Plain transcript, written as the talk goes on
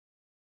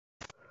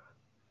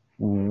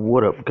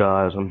What up,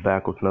 guys? I'm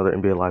back with another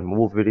NBA Live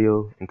mobile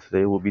video, and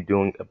today we'll be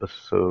doing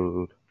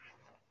episode,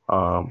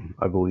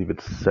 I believe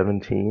it's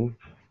 17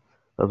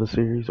 of the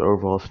series. Our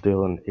overall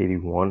still in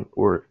 81,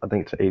 or I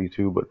think it's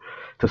 82. But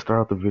to start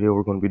out the video,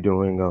 we're going to be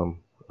doing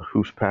a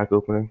hoops pack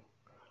opening.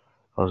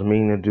 I was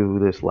meaning to do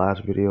this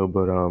last video,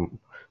 but I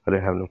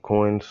didn't have enough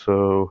coins,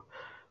 so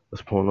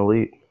let's pull an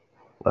elite.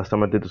 Last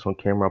time I did this on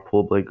camera, I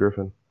pulled Blake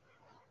Griffin.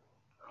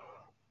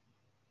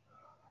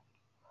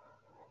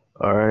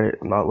 All right,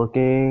 not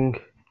looking.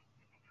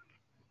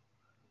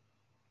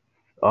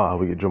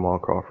 We get Jamal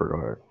Crawford.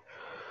 All right,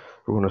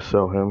 we're gonna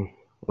sell him.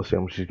 Let's see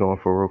how much he's going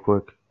for real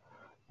quick.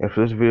 And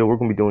for this video, we're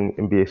gonna be doing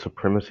NBA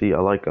Supremacy. I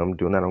like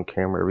doing that on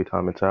camera every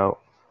time it's out.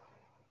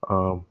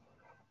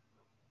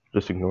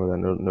 Just ignore that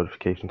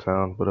notification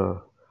sound.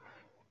 But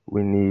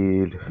we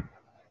need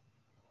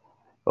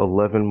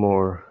 11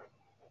 more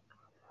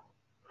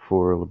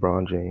for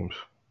LeBron James.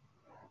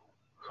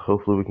 So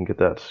hopefully we can get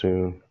that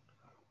soon.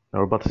 Now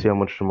we're about to see how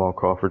much Jamal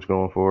Crawford's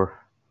going for.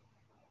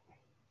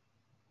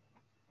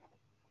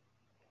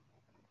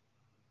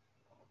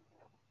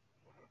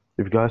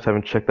 If you guys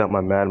haven't checked out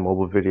my Madden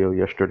mobile video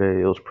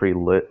yesterday, it was pretty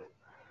lit.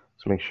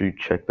 So make sure you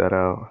check that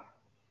out.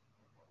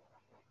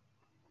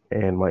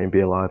 And my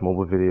NBA Live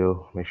mobile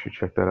video, make sure you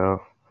check that out.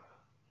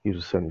 He was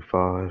a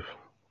 75.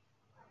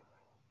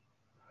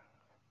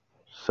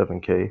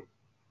 7K.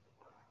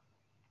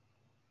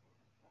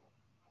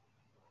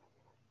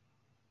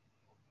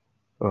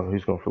 Oh,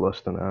 he's going for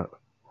less than that.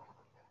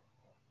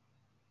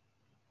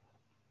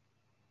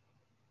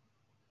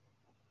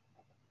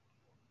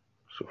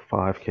 So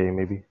 5K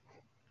maybe.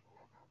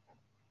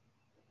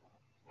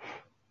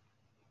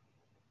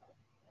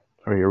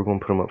 All right, we're going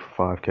to put him up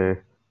for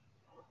 5K.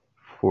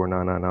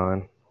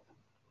 4,999.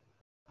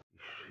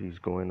 He's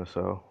going to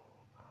sell.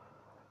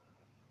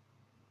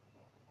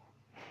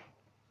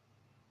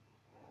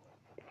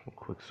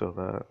 Quick sell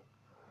that.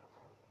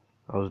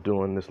 I was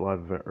doing this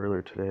live event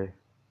earlier today,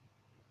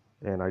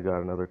 and I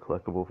got another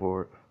collectible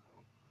for it.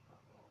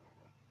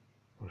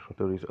 I'm just going to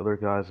throw these other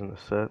guys in the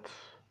sets.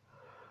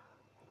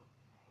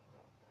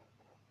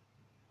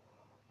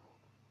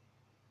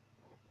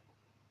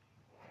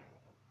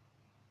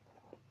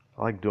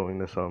 I like doing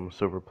this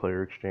silver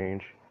player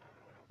exchange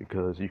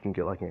because you can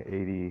get like an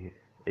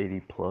 80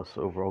 plus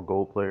overall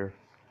gold player,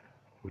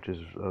 which is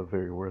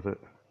very worth it.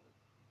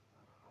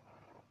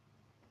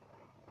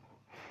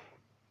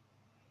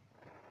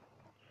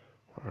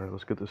 All right,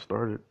 let's get this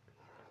started.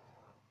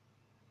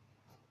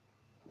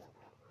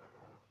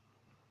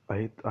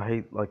 I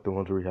hate like the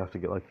ones where you have to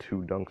get like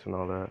 2 dunks and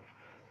all that,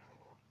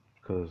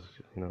 because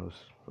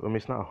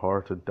it's not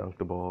hard to dunk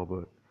the ball,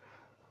 but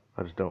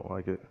I just don't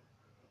like it.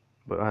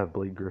 But I have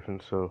Blake Griffin,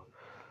 so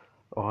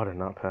I did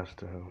not pass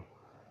to him.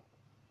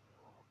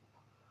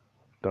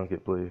 Dunk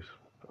it, please.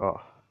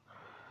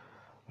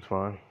 It's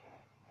fine.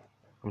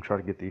 I'm trying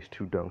to get these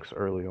 2 dunks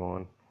early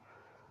on,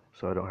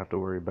 so I don't have to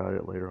worry about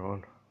it later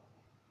on.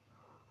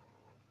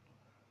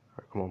 All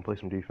right, come on, play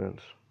some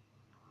defense.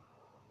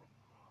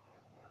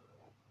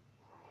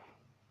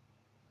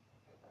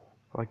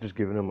 I like just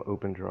giving him an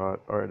open draw.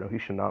 All right, no, he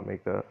should not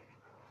make that.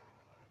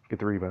 Get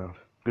the rebound.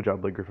 Good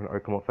job, Blake Griffin. All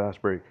right, come on,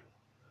 fast break.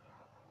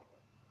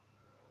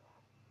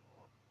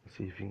 Let's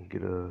see if you can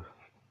get a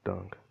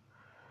dunk.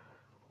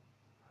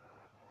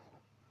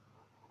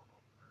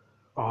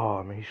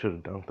 Oh, man, he should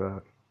have dunked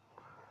that.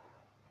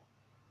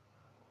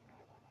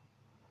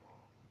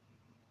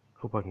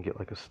 Hope I can get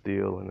like a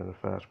steal and then a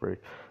fast break,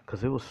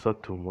 because it will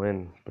suck to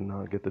win but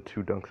not get the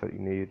 2 dunks that you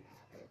need.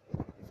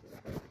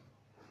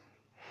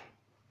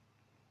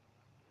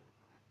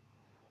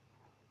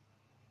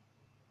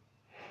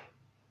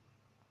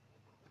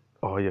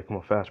 Oh, yeah, come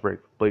on, fast break.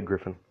 Blake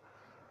Griffin.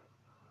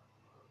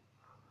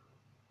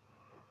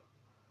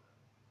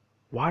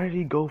 Why did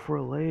he go for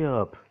a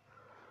layup?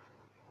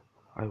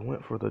 I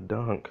went for the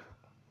dunk.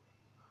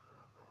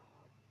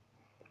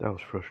 That was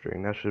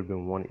frustrating. That should have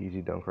been one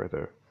easy dunk right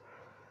there.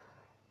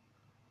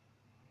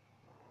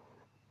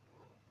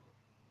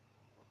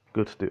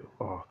 Good steal.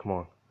 Oh, come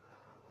on.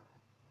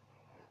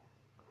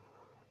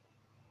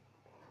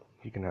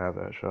 He can have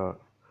that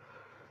shot.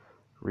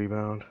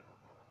 Rebound.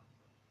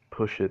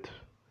 Push it.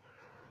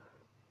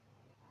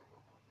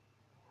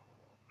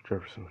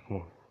 Jefferson, come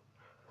on.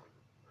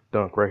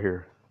 Dunk right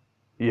here.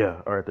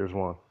 Yeah, all right, there's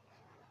one.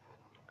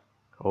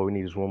 All we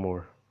need is one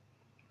more.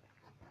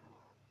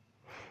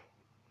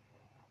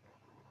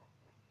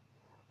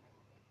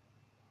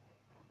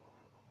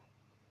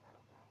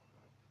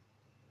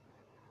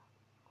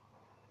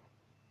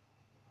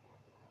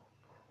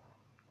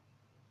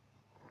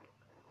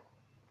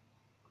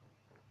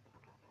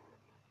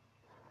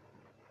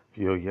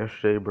 Yo,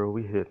 yesterday, bro,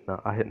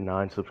 I hit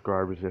 9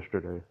 subscribers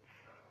yesterday.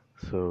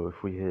 So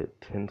if we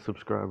hit 10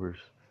 subscribers,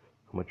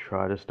 I'm gonna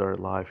try to start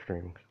live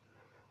streaming.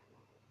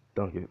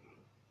 Dunk it.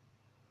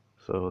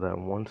 So that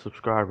 1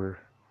 subscriber,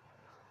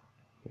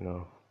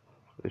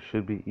 it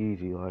should be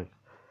easy. Like,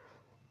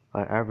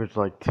 I average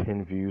like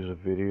 10 views a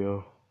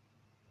video.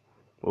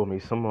 Well, I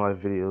mean, some of my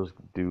videos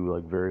do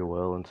like very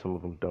well and some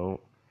of them don't.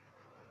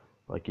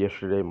 Like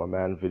yesterday, my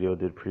Madden video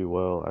did pretty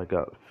well. I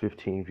got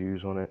 15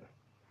 views on it.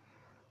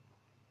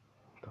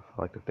 I'd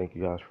like to thank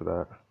you guys for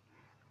that.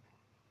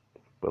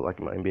 But like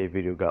my NBA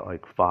video got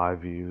like 5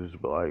 views.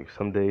 But like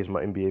some days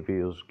my NBA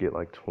videos get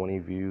like 20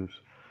 views.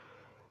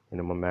 And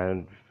then my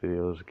Madden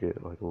videos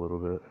get like a little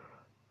bit.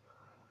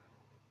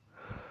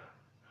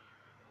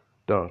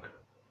 Dunk.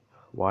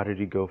 Why did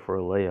he go for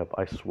a layup?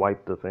 I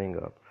swiped the thing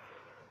up.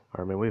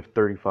 Alright, man, we have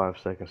 35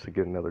 seconds to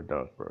get another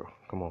dunk, bro.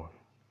 Come on.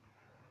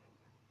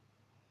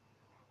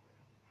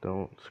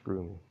 Don't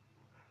screw me.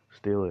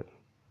 Steal it.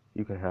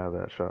 You can have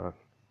that shot.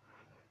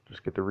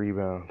 Just get the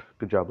rebound.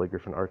 Good job, Blake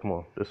Griffin. Alright, come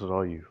on. This is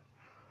all you.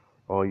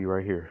 All you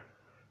right here.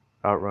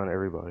 Outrun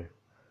everybody.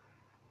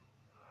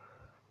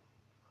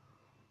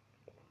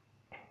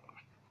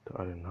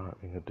 I did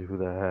not mean to do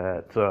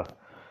that. Alright,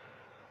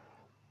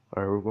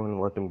 we're going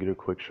to let them get a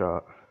quick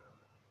shot.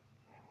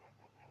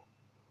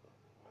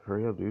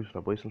 Hurry up, dude.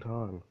 Stop wasting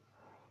time.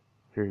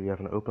 Here, you have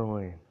an open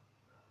lane.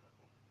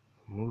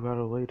 Move out of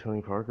the way,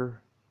 Tony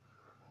Parker.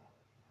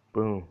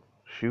 Boom.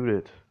 Shoot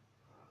it.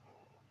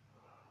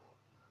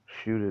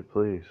 Shoot it,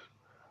 please.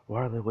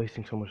 Why are they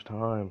wasting so much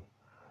time?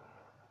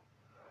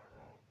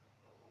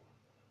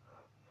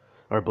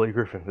 Alright, Blake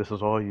Griffin, this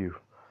is all you.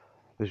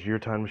 This is your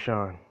time to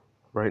shine.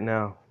 Right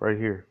now. Right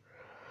here.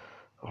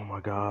 Oh my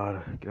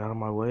god. Get out of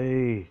my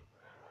way.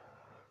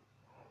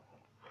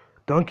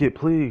 Dunk it,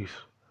 please.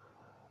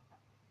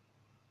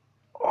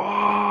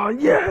 Oh,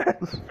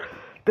 yes!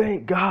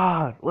 Thank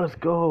God. Let's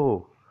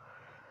go.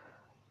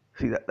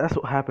 See, that's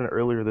what happened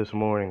earlier this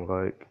morning.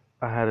 Like,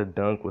 I had a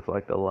dunk with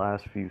like the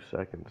last few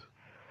seconds.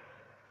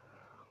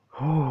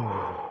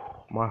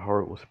 My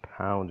heart was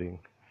pounding.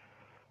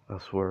 I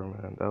swear,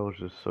 man, that was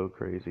just so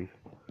crazy.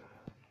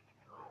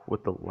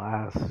 With the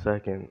last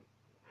second,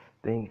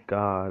 thank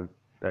God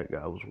that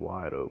guy was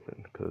wide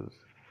open, because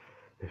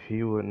if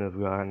he wouldn't have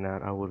gotten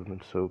that, I would have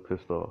been so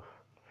pissed off.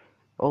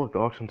 Oh, look, the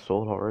auction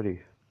sold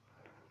already.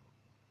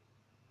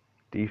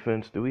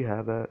 Defense, do we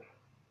have that?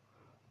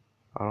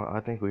 I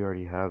think we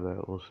already have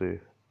that. We'll see.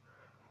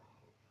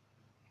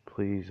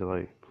 Please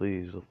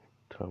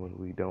tell me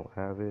we don't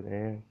have it,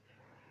 and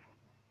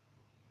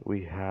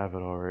we have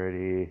it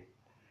already.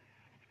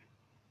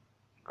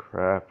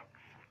 Crap.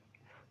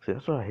 See,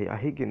 that's what I hate. I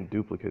hate getting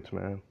duplicates,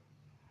 man.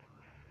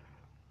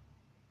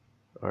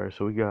 Alright,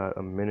 so we got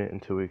a minute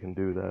until we can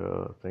do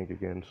that thing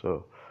again.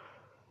 So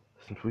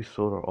since we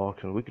sold our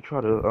auction, we could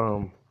try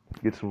to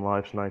get some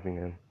live sniping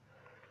in.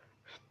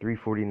 It's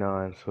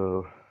 3:49,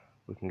 so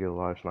we can get a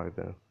live snipe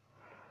in.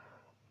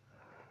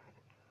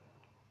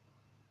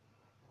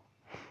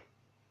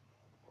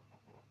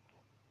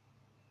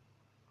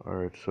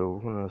 Alright, so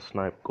we're gonna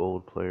snipe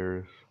gold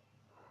players.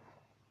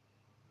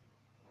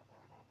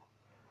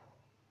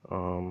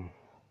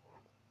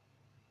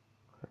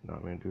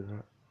 Not gonna do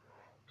that.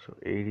 So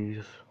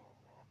 80s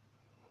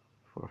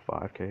for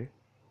 5K.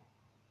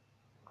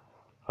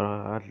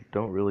 I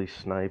don't really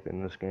snipe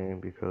in this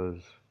game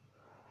because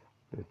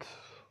it's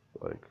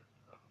like,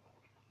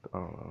 I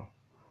don't know.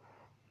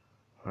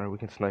 Alright, we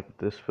can snipe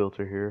this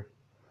filter here,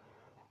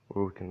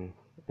 or we can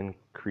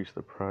increase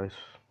the price.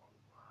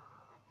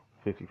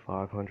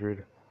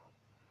 5,500.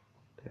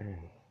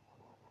 Dang.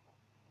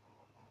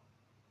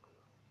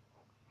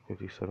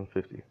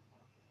 5,750.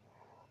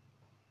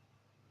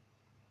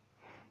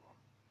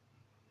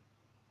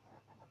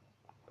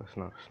 That's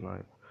not a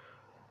snipe.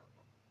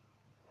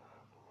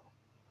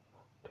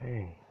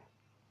 Dang.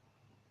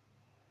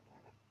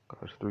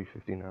 Gosh,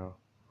 350 now.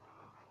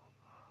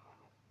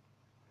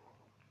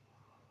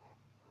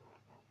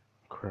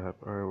 Crap.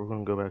 Alright, we're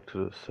gonna go back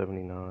to the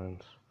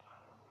 79s.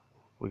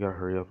 We gotta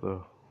hurry up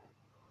though.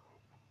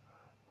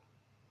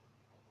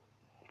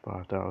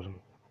 5,000.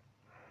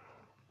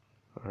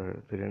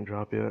 Alright, they didn't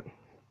drop yet.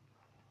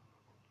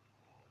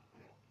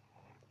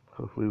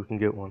 Hopefully we can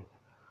get one.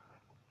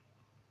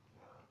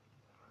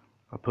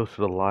 I posted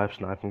a live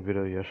sniping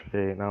video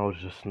yesterday, and I was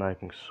just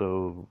sniping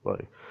so,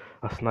 like,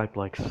 I sniped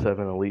like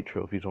 7 elite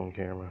trophies on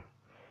camera.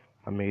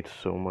 I made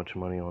so much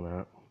money on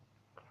that.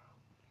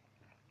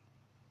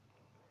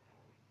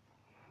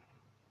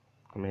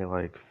 I made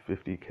like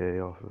 50K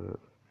off of it.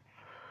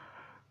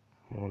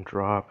 One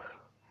drop.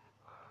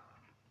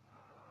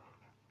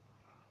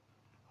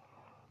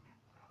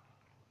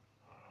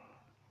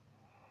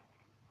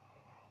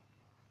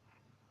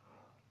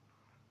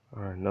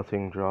 Alright,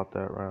 nothing dropped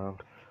that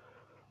round,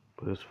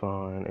 but it's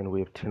fine. And we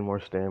have 10 more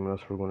stamina,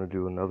 so we're going to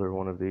do another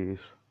one of these,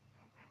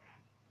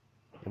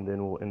 and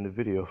then we'll end the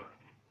video.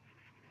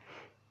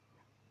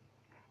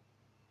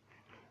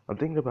 I'm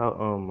thinking about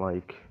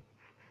like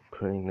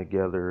putting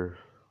together,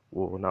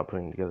 well, not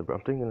putting together, but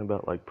I'm thinking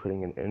about like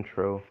putting an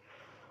intro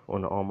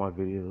on all my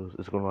videos.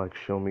 It's gonna like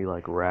show me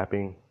like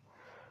rapping,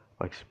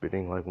 like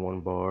spitting like one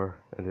bar,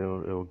 and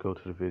then it'll go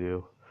to the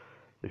video.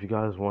 If you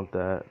guys want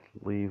that,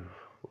 leave,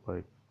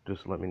 like,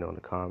 just let me know in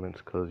the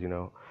comments, because you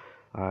know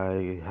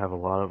I have a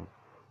lot of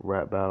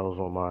rap battles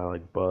on my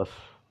like bus,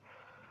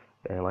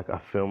 and like I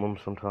film them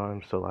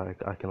sometimes, so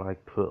like I can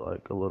like put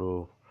like a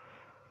little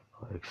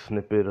like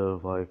snippet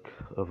of like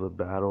of the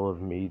battle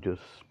of me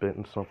just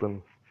spitting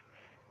something,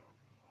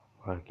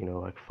 like, you know,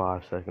 like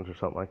 5 seconds or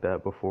something like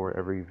that before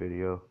every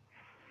video.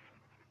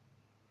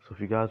 So if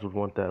you guys would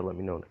want that, let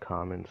me know in the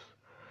comments.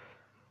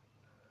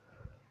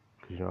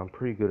 Because, you know, I'm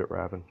pretty good at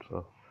rapping,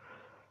 so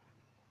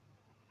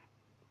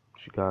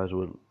if you guys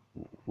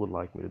would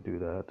like me to do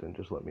that, then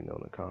just let me know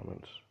in the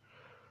comments.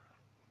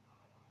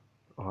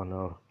 Oh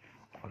no,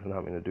 I did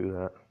not mean to do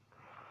that.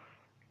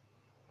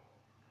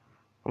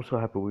 I'm so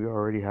happy we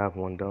already have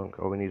one dunk.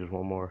 All we need is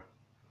one more.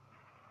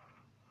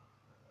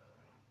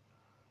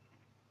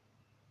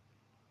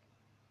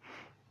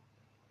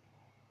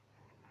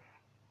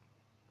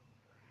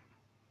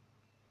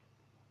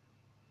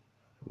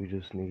 We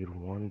just need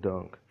one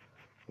dunk.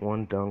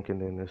 One dunk,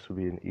 and then this would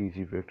be an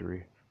easy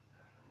victory.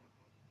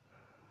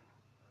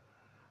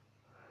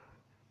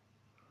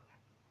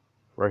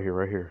 Right here,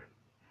 right here.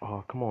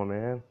 Oh, come on,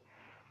 man.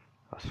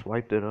 I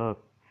swiped it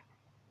up.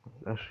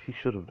 He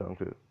should have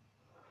dunked it.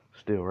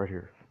 Still, right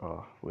here.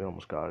 Oh, we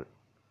almost got it.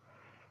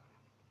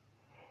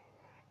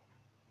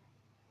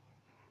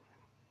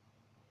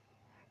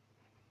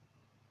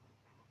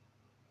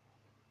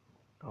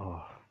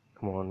 Oh,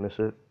 come on, miss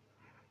it.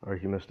 All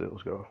right, you missed it.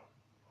 Let's go.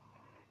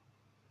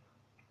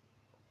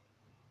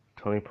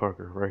 Tony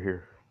Parker, right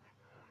here.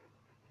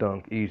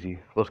 Dunk, easy.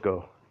 Let's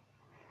go.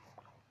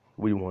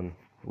 We won.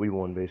 We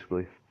won,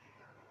 basically.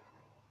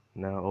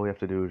 Now all we have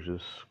to do is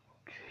just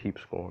keep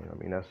scoring. I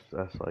mean,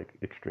 that's like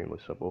extremely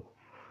simple.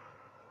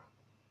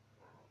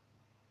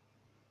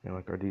 And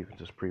like our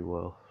defense is pretty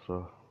well,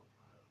 so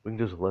we can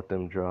just let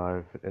them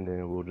drive, and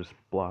then we'll just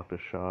block the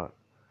shot.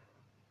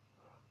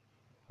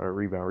 All right,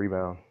 rebound,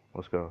 rebound.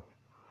 Let's go.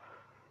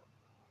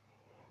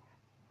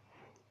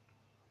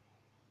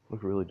 We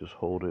could really just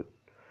hold it,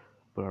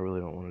 but I really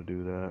don't want to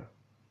do that.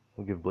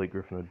 We'll give Blake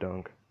Griffin a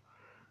dunk.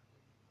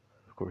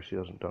 Of course, he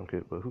doesn't dunk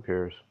it, but who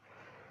cares?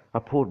 I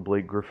pulled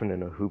Blake Griffin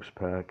in a hoops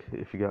pack.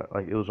 If you got,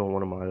 like, it was on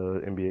one of my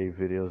NBA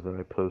videos that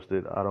I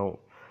posted. I don't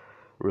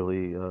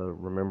really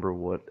remember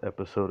what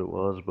episode it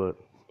was, but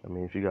I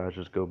mean, if you guys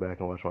just go back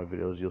and watch my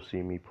videos, you'll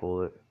see me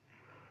pull it.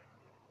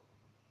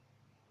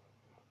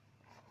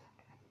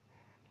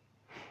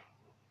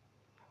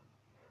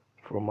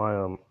 For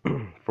my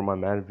for my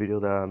Madden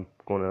video that I'm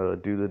gonna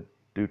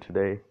do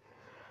today,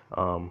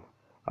 um,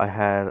 I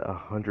had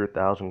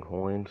 100,000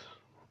 coins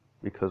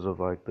because of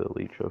like the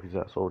elite trophies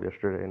that sold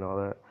yesterday and all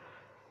that.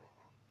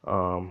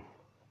 Um,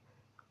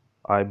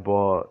 I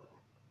bought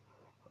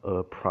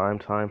a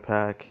primetime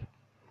pack,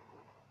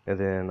 and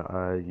then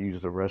I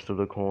used the rest of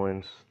the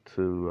coins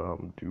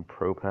to do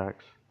pro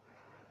packs.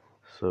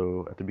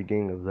 So at the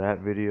beginning of that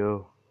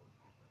video,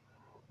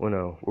 well,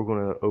 no, we're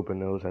gonna open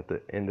those at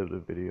the end of the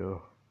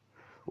video,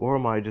 or I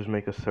might just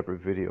make a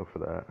separate video for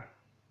that.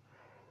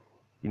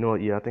 You know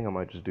what? Yeah, I think I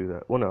might just do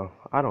that. Well, no,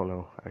 I don't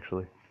know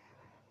actually.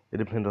 It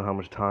depends on how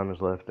much time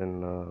is left,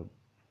 and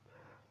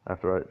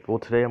well,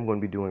 today I'm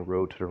going to be doing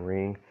Road to the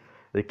Ring.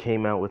 They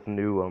came out with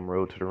new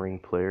Road to the Ring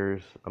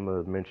players. I'm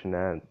gonna mention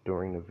that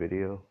during the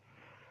video.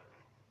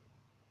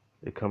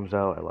 It comes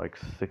out at like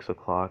 6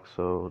 o'clock,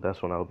 so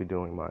that's when I'll be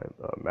doing my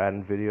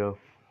Madden video.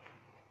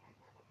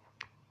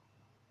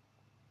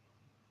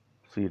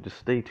 So you just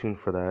stay tuned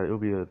for that. It'll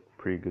be a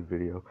pretty good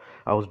video.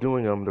 I was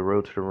doing the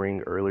Road to the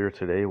Ring earlier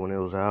today when it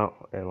was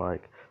out, and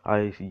like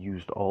I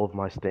used all of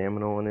my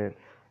stamina on it,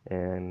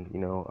 and you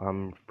know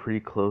I'm pretty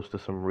close to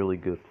some really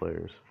good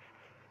players.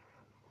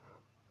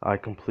 I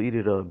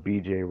completed a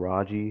BJ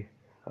Raji.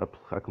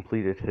 I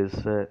completed his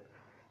set,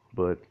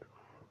 but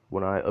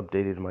when I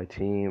updated my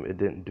team, it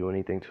didn't do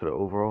anything to the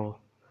overall.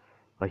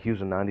 Like he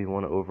was a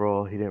 91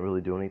 overall, he didn't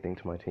really do anything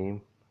to my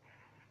team.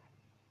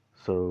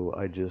 So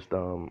I just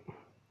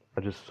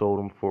sold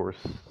him for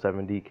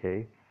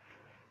 70K.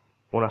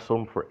 When I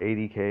sold him for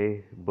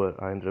 80K, but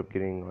I ended up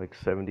getting like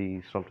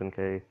 70 something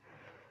K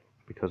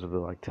because of the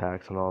like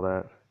tax and all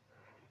that.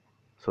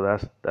 So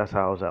that's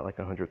how I was at like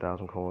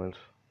 100,000 coins.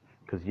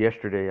 Because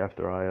yesterday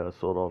after I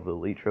sold all the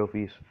elite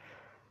trophies,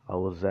 I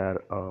was at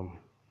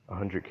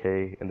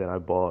 100K, and then I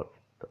bought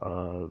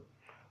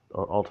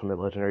Ultimate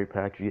Legendary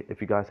pack.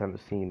 If you guys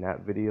haven't seen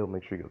that video,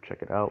 make sure you go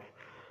check it out.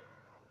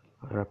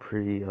 I got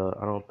pretty.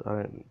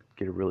 I didn't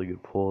get a really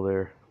good pull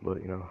there,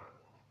 but you know,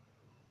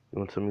 you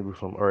want to see me lose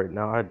some. All right,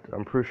 now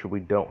I'm pretty sure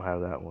we don't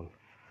have that one.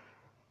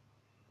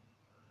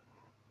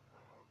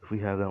 If we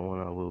have that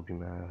one, I will be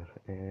mad.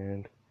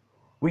 And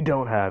we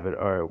don't have it.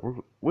 All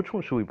right, which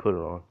one should we put it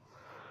on?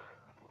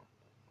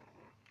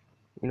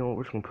 You know what?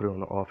 We're just gonna put it on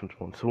the offensive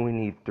one. So we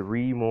need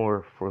 3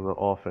 more for the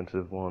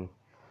offensive one,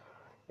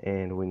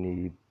 and we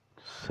need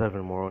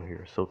 7 more on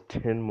here. So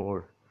 10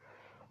 more.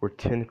 We're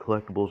 10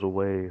 collectibles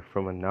away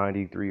from a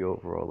 93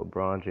 overall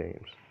LeBron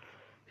James.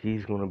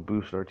 He's going to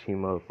boost our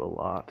team up a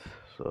lot.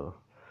 So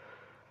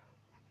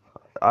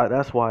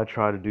that's why I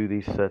try to do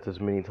these sets as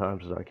many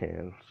times as I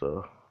can.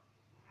 So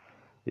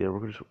yeah,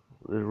 we're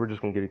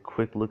just going to get a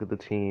quick look at the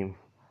team.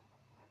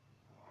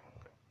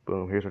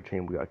 Boom, here's our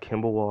team. We got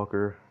Kemba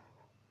Walker,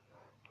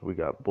 we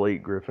got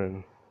Blake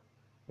Griffin,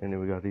 and then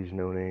we got these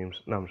no names.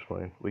 No, I'm just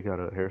playing. We got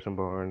Harrison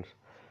Barnes,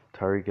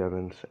 Tyreek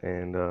Evans,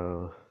 and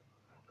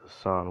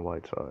Hassan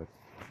Whiteside.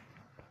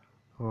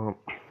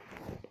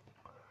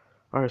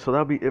 Alright, so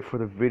that'll be it for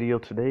the video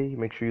today.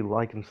 Make sure you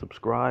like and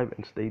subscribe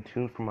and stay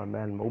tuned for my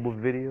Madden Mobile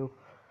video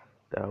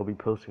that I'll be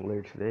posting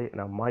later today. And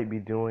I might be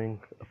doing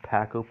a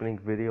pack opening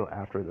video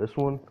after this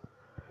one,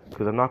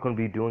 because I'm not going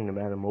to be doing the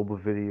Madden Mobile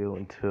video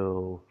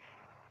until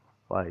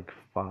like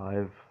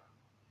 5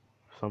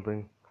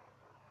 something,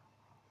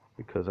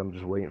 because I'm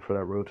just waiting for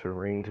that Road to the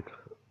Ring to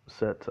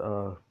set,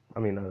 a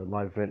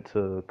live event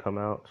to come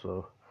out.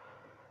 So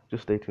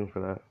just stay tuned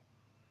for that,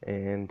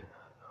 and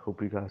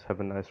hope you guys have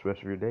a nice rest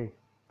of your day.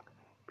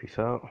 Peace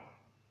out.